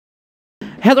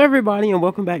Hello everybody and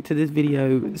welcome back to this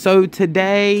video. So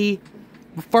today,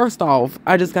 first off,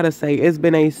 I just gotta say it's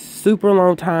been a super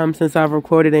long time since I've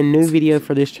recorded a new video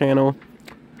for this channel.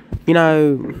 You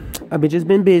know, I've just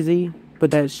been busy, but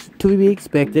that's to be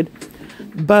expected.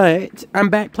 But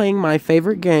I'm back playing my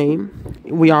favorite game.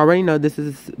 We already know this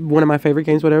is one of my favorite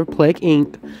games, whatever, Plague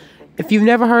Inc. If you've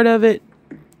never heard of it,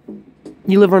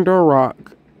 you live under a rock.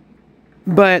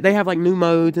 But they have like new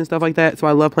modes and stuff like that, so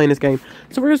I love playing this game.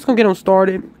 So we're just gonna get on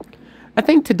started. I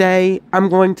think today I'm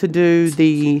going to do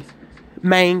the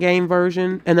main game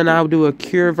version, and then I'll do a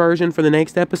cure version for the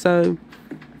next episode.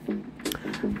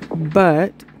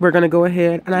 But we're gonna go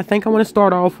ahead, and I think I want to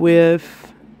start off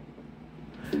with,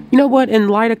 you know what? In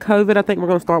light of COVID, I think we're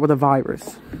gonna start with a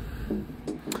virus.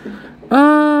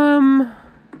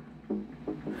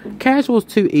 Casual's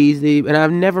too easy, and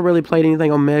I've never really played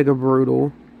anything on Mega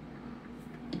Brutal.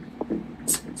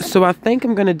 So I think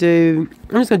I'm just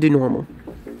gonna do normal.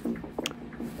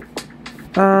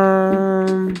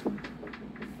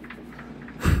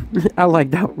 I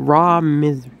like that. Raw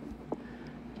misery.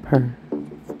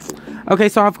 Okay,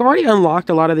 so I've already unlocked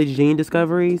a lot of these gene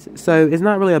discoveries, so it's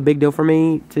not really a big deal for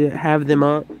me to have them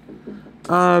up.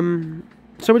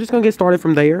 So we're just gonna get started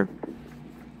from there.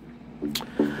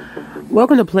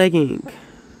 Welcome to Plague Inc.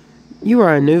 You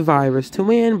are a new virus. To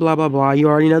win, blah, blah, blah. You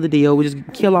already know the deal. We just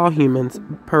kill all humans.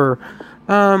 So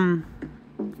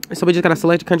we just gotta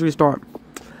select a country to start.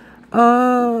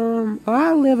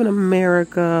 I live in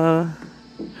America.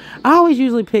 I always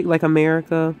usually pick, like,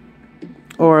 America.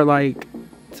 Or, like,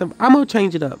 I'm gonna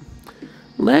change it up.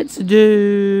 Let's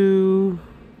do...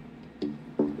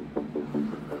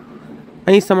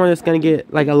 I need somewhere that's gonna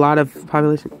get, like, a lot of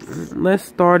population. Let's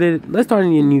start in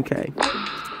the UK.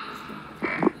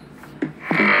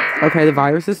 Okay, the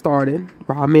virus has started.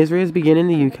 Raw misery has begun in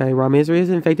the UK. Raw misery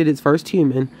has infected its first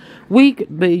human. Weak,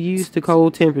 but used to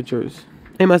cold temperatures.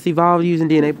 It must evolve using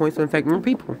DNA points to infect more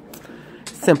people.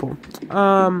 Simple. So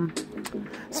I'm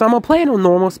going to play it on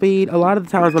normal speed. A lot of the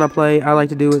times when I play, I like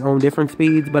to do it on different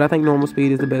speeds. But I think normal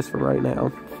speed is the best for right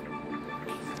now.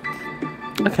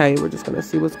 Okay, we're just going to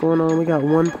see what's going on. We got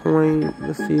 1 point.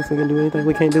 Let's see if we can do anything.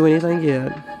 We can't do anything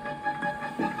yet.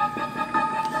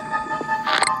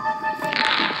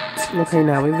 Okay,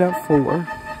 now we've got 4.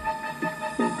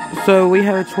 So we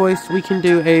have a choice. We can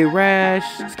do a rash.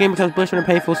 Skin becomes blistering and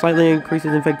painful, slightly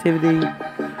increases infectivity.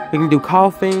 We can do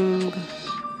coughing,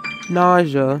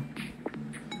 nausea,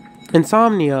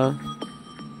 insomnia,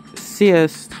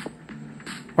 cyst,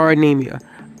 or anemia.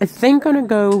 I think I'm going to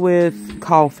go with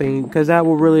coughing, because that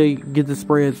will really get the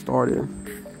spread started.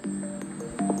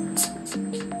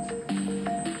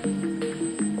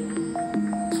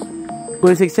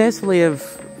 We successfully have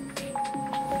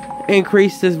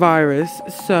increase this virus.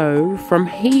 So from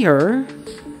here,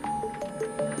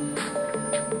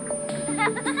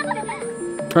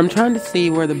 I'm trying to see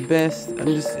where the best.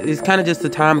 It's kind of just a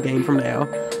time game from now.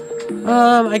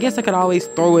 I guess I could always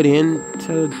throw it in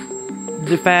to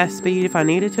the fast speed if I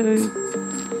needed to,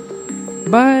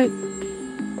 but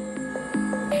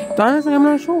honestly, I'm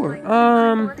not sure.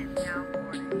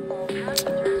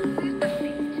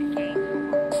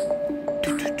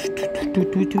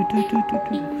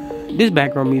 This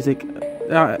background music,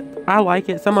 I like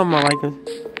it. Some of them I like it.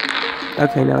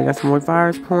 Okay, now I got some more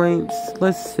virus points.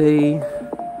 Let's see.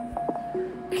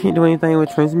 Can't do anything with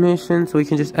transmission, so we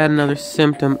can just add another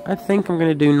symptom. I think I'm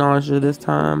gonna do nausea this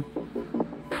time.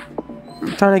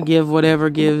 I'm trying to give whatever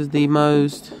gives the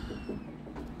most.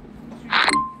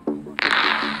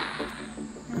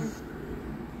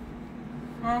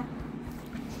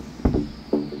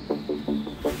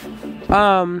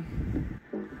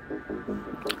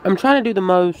 I'm trying to do the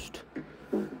most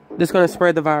that's going to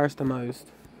spread the virus the most.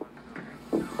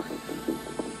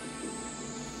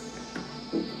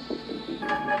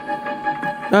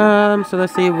 So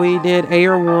let's see, we did A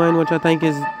or 1, which I think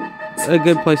is a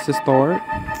good place to start.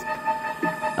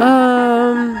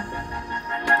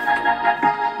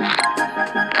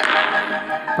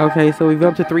 Okay, so we've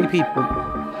up to 3 people.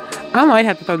 I might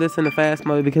have to throw this in the fast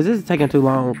mode because this is taking too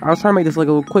long. I was trying to make this like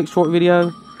a little quick short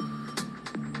video.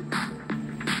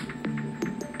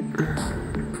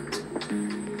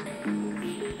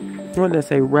 What did I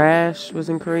say? Rash was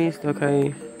increased?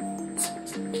 Okay.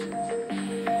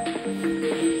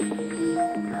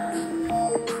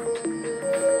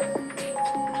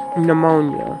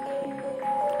 Pneumonia.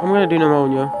 I'm gonna do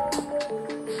pneumonia.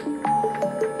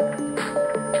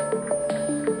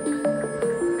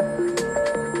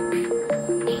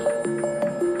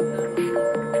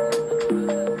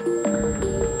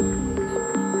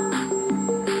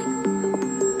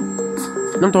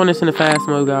 I'm throwing this in the fast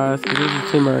mode, guys, because this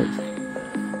is too much.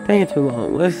 Taking too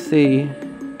long. Let's see.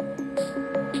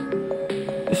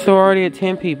 So already at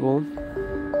 10 people.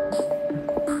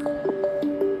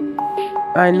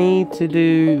 I need to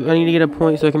get a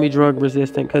point so it can be drug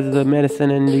resistant because the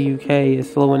medicine in the UK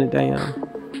is slowing it down.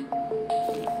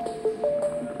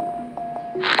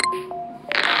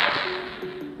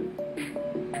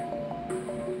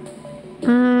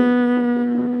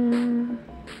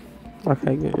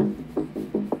 Okay, good.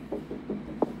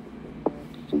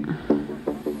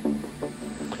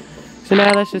 So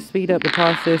now let's just speed up the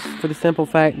process for the simple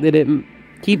fact that it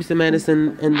keeps the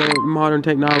medicine and the modern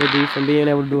technology from being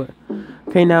able to do it.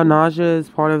 Okay, now nausea is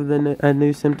part of a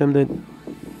new symptom that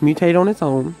mutated on its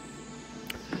own.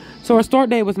 So our start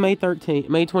date was May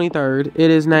 23rd.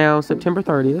 It is now September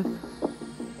 30th.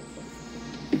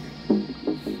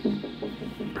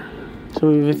 So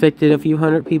we've infected a few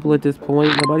hundred people at this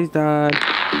point. Nobody's died.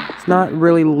 It's not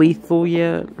really lethal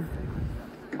yet.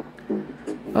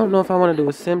 I don't know if I want to do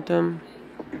a symptom.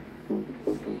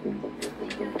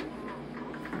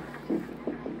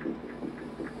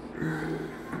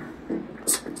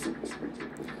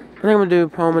 I think I'm going to do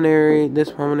pulmonary. I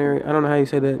don't know how you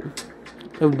say that.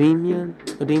 Odemia.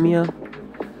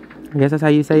 I guess that's how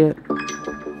you say it.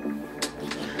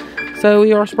 So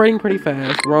we are spreading pretty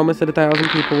fast. We're almost at 1,000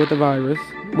 people with the virus.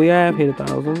 We have hit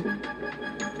 1,000.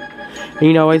 And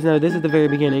you always know this is the very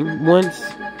beginning. Once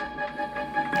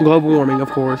global warming,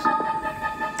 of course,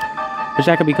 which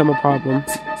that could become a problem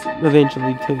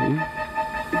eventually too.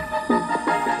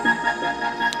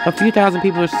 A few thousand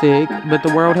people are sick, but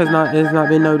the world has not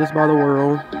been noticed by the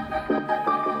world.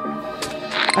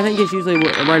 I think it's usually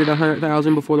right at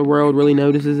 100,000 before the world really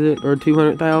notices it, or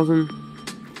 200,000.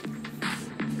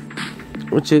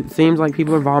 Which it seems like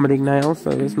people are vomiting now,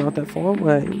 so it's not that far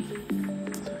away.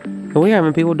 But we're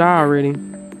having people die already.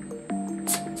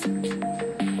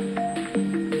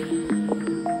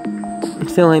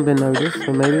 Still ain't been noticed,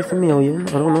 so maybe it's 1 million.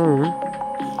 I don't know.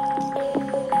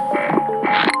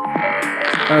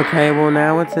 Okay, well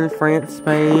now it's in France,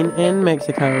 Spain, and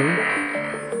Mexico.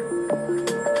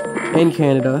 And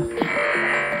Canada.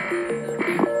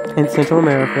 And Central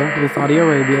America. And Saudi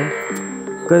Arabia.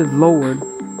 Good Lord.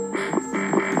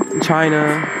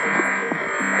 China.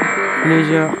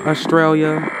 Indonesia.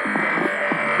 Australia.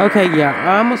 Okay, yeah.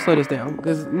 I'm going to slow this down.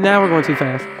 Because now we're going too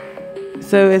fast.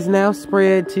 So it's now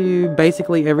spread to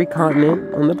basically every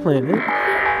continent on the planet.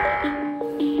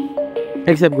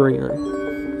 Except Greenland.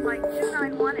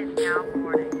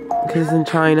 Because it's in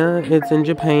China, it's in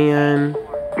Japan,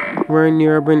 we're in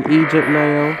Europe, we're in Egypt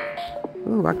now.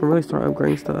 Ooh, I can really start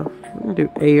upgrading stuff. We're going to do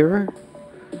air.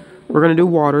 We're going to do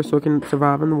water so it can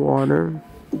survive in the water.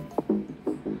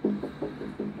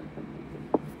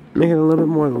 Make it a little bit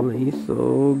more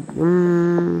lethal.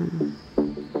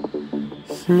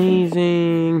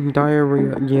 Sneezing,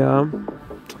 diarrhea, yeah.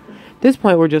 At this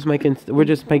point, we're just making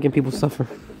people suffer.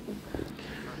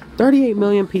 38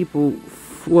 million people,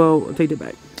 well, I'll take that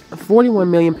back. 41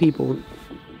 million people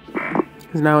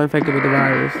is now infected with the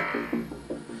virus.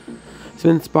 It's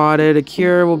been spotted. A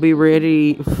cure will be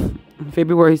ready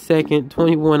February 2nd,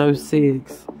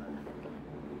 2106.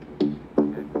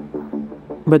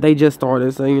 But they just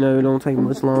started, so, you know, it don't take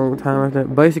much long time after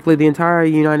that. Basically, the entire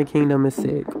United Kingdom is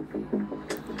sick.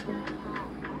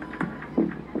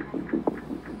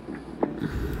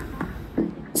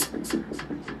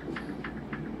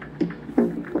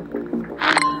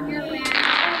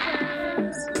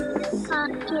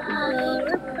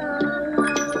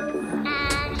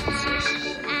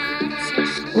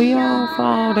 We all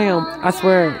fall down. I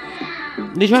swear,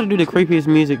 they try to do the creepiest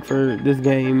music for this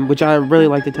game, which I really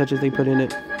like the touches they put in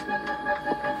it.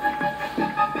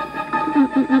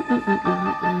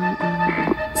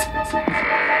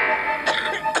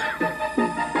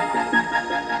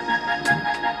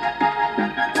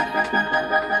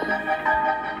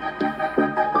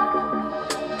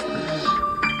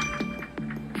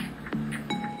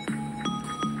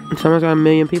 Someone's got 1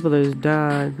 million people that has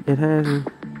died. It hasn't.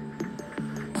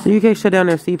 The UK shut down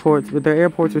their seaports, but their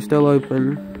airports are still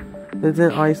open. It's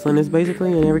in Iceland. It's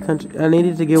basically in every country. I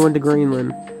needed to go into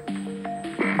Greenland.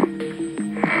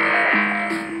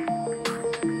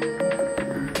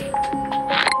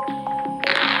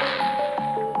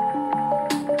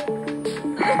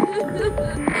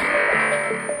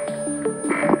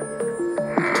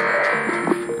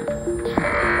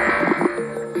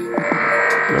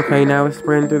 Okay, now it's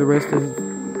spreading through the rest of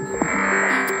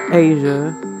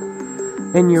Asia.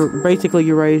 And basically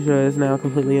Eurasia is now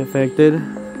completely affected.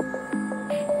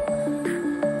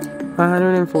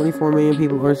 144 million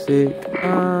people are sick.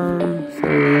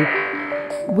 So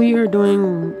we are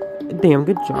doing a damn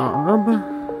good job.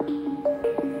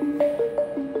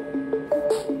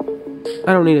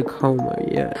 I don't need a coma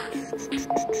yet.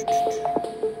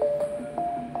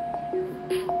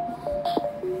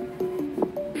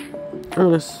 I'm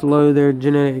gonna slow their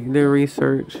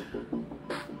research.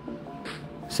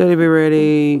 Said to be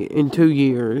ready in 2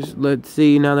 years. Let's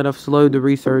see, now that I've slowed the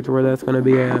research, where that's gonna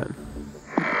be at.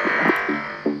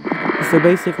 So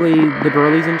basically, the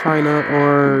girlies in China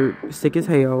are sick as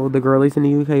hell. The girlies in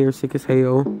the UK are sick as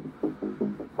hell.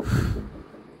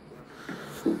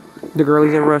 The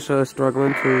girlies in Russia are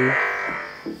struggling too.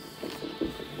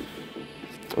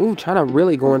 Ooh, China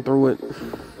really going through it.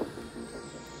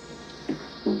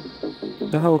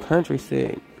 The whole country's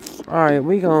sick. Alright,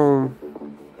 we gon'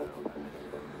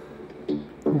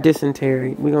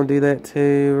 dysentery. We gonna do that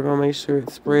too. We're gonna make sure it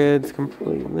spreads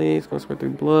completely. It's gonna spread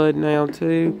through blood now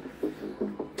too.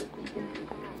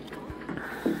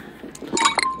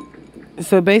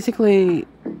 So basically,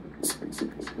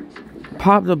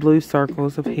 pop the blue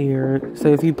circles up here. So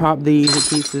if you pop these, it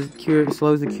keeps the cure, it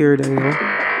slows the cure down.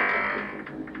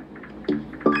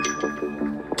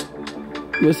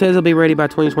 It says it'll be ready by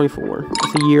 2024.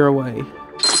 It's a year away.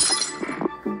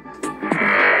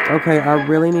 Okay, I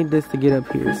really need this to get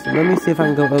up here. So let me see if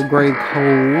I can go upgrade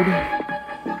cold.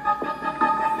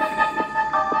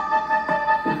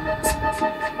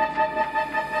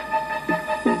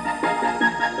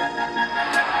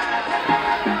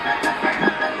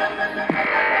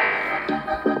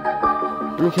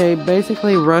 Okay,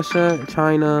 basically Russia,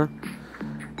 China,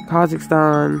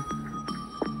 Kazakhstan,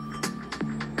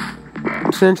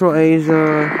 Central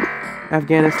Asia,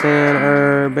 Afghanistan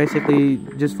are basically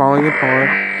just falling apart.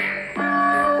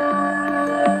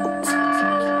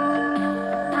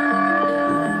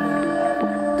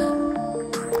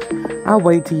 I'll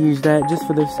wait to use that just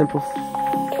for the simple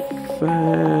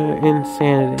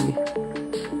insanity.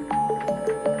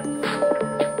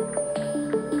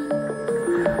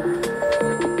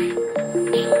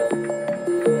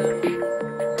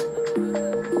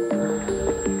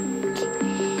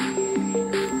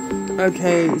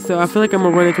 Okay, so I feel like I'm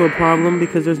gonna run into a problem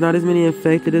because there's not as many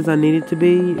infected as I need it to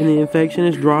be, and the infection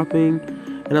is dropping,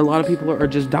 and a lot of people are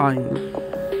just dying.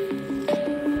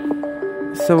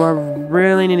 So I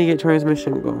really need to get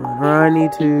transmission going, or I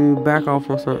need to back off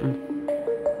on something.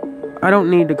 I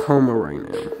don't need the coma right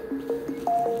now.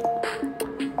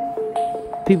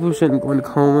 People shouldn't go into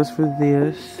comas for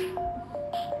this.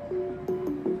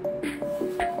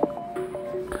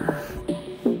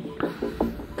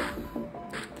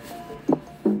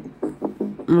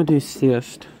 I'm gonna do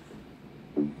cyst.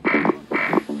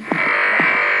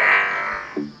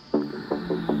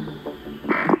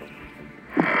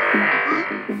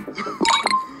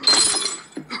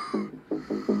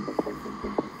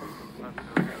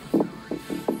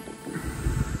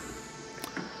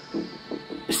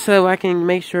 So I can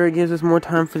make sure it gives us more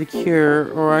time for the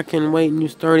cure, or I can wait and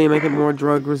use 30 and make it more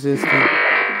drug resistant.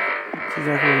 That's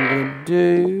exactly what I'm gonna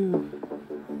do.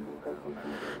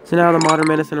 So now the modern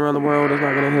medicine around the world is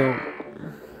not going to help.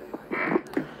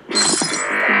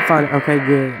 Fine. Okay,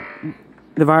 good.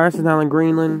 The virus is now in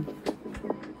Greenland.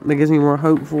 That gives me more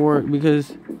hope for it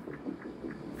because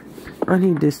I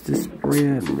need this to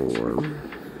spread more.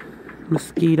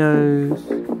 Mosquitoes.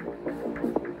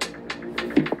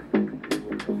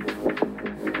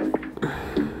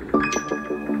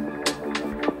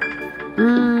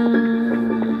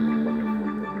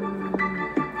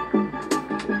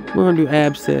 We're gonna do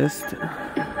abscess.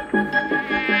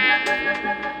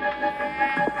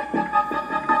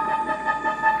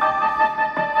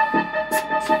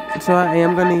 So I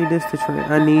am gonna need this to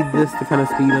I need this to kind of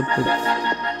speed up the.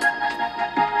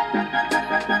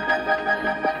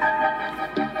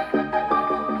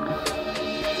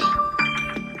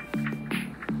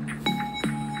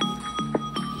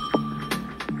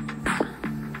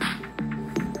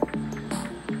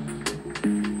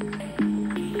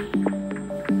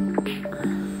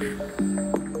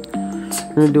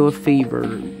 I'm gonna do a fever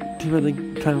to really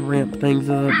kind of ramp things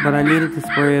up, but I need it to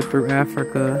spread through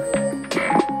Africa.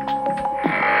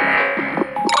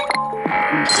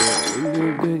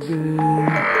 Good.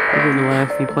 We're in the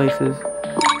last few places.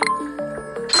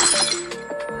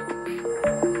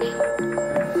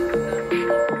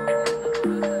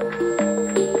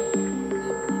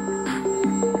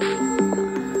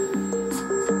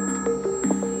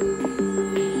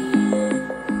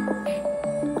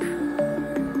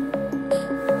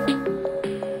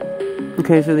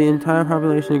 Okay, so the entire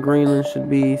population of Greenland should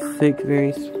be sick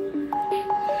very soon.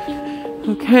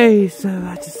 Okay, so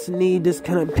I just need this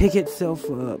kind of pick itself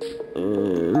up. A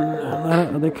lot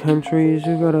of other countries,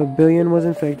 we've got 1 billion was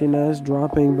infected, now it's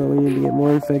dropping, but we need to get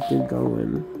more infected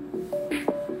going.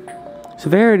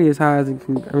 Severity is high as it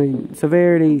can. I mean,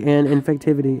 severity and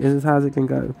infectivity is as high as it can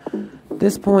go. At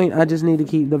this point, I just need to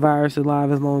keep the virus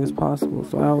alive as long as possible.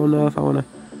 So I don't know if I want to.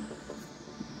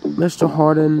 Let's just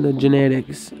harden the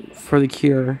genetics for the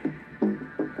cure.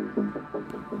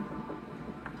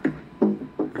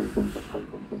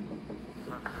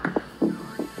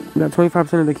 About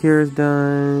 25% of the cure is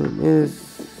done.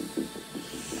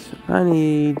 I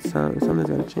need something's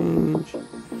gotta change.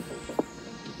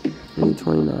 I need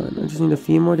 29. I just need a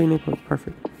few more DNA points.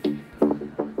 Perfect.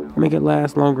 Make it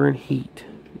last longer in heat.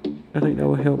 I think that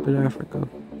will help in Africa.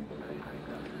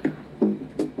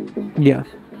 Yeah.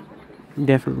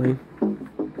 Definitely.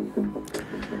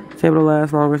 It's able to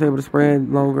last longer. It's able to spread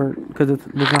longer because it's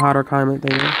a hotter climate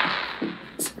there.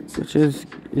 Which is,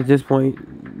 at this point,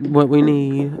 what we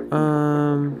need.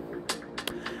 I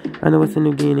know it's in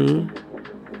New Guinea.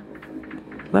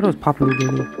 I thought it was Papua New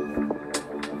Guinea.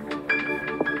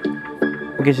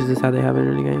 I guess it's just how they have it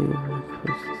in the game.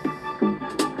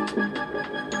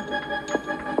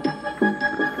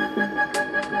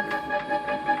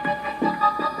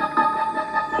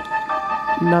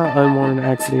 Not unwanted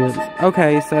accidents.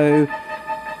 Okay, so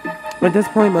at this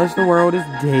point, most of the world is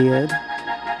dead.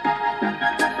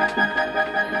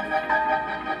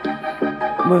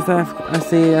 Most I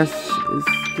see us is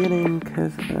getting,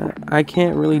 because I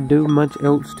can't really do much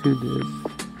else to this.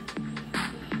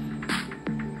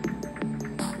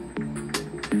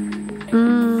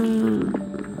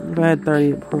 If I had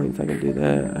 38 points, I could do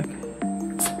that.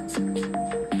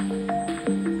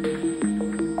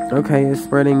 Okay, it's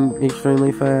spreading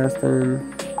extremely fast, and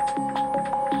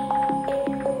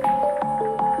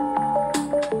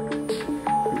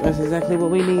that's exactly what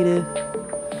we needed.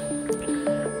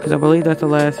 Because I believe that's the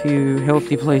last few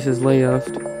healthy places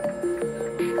left.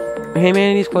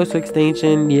 Humanity's close to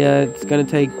extinction. Yeah, it's gonna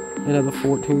take another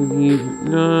 14 years.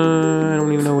 I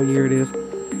don't even know what year it is.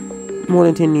 More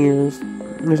than 10 years.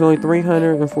 There's only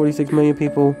 346 million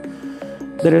people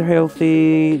that are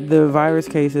healthy. The virus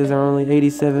cases are only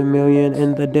 87 million,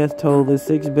 and the death toll is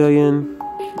 6 billion,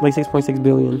 like 6.6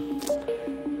 billion.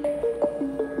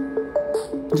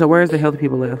 So where's the healthy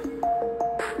people left?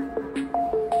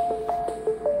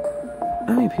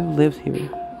 How many people lives here?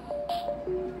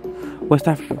 West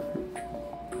Africa.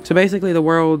 So basically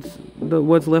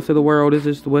what's left of the world is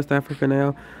just West Africa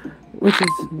now, which is,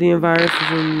 the virus has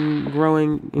been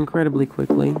growing incredibly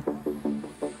quickly.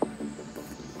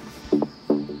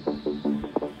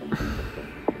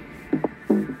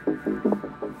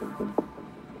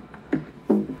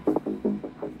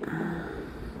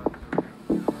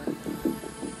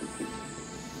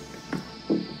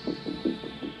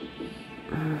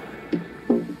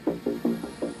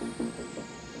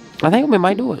 I think we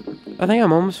might do it. I think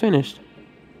I'm almost finished.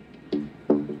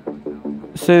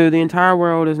 So the entire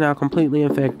world is now completely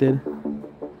infected.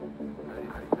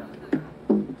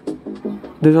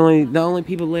 The only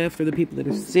people left are the people that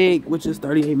are sick, which is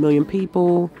 38 million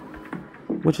people,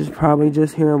 which is probably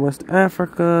just here in West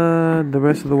Africa. The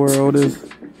rest of the world is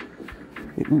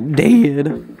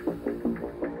dead.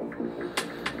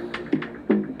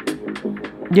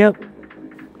 Yep.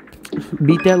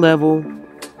 Beat that level.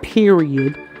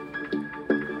 Period.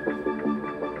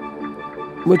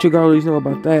 What you girlies know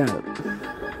about that?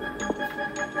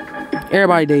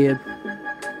 Everybody dead.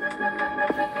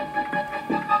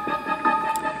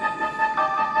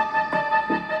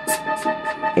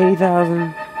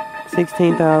 $80,000,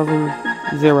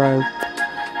 $16,000, 0.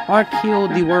 I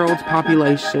killed the world's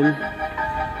population.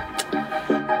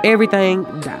 Everything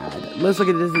died. Let's look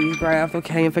at the disease graph.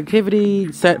 Okay,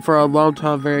 infectivity set for a long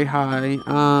time very high.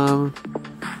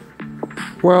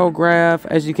 World graph,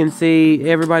 as you can see,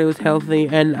 everybody was healthy,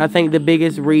 and I think the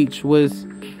biggest reach was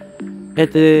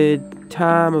at the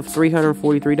time of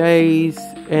 343 days,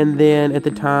 and then at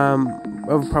the time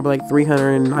of probably like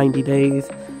 390 days.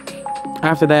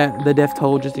 After that, the death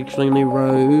toll just extremely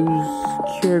rose.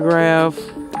 Cure graph.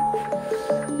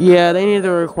 Yeah, they needed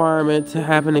the requirement to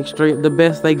have an extreme. The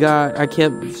best they got, I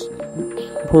kept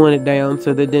pulling it down,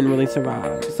 so they didn't really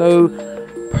survive. So,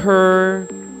 per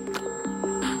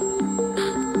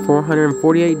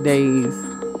 448 days.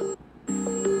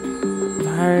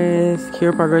 Virus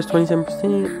cure progress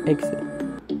 27%. Exit.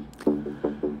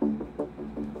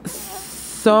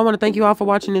 So I want to thank you all for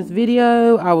watching this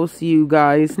video. I will see you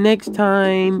guys next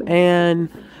time, and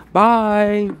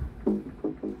bye.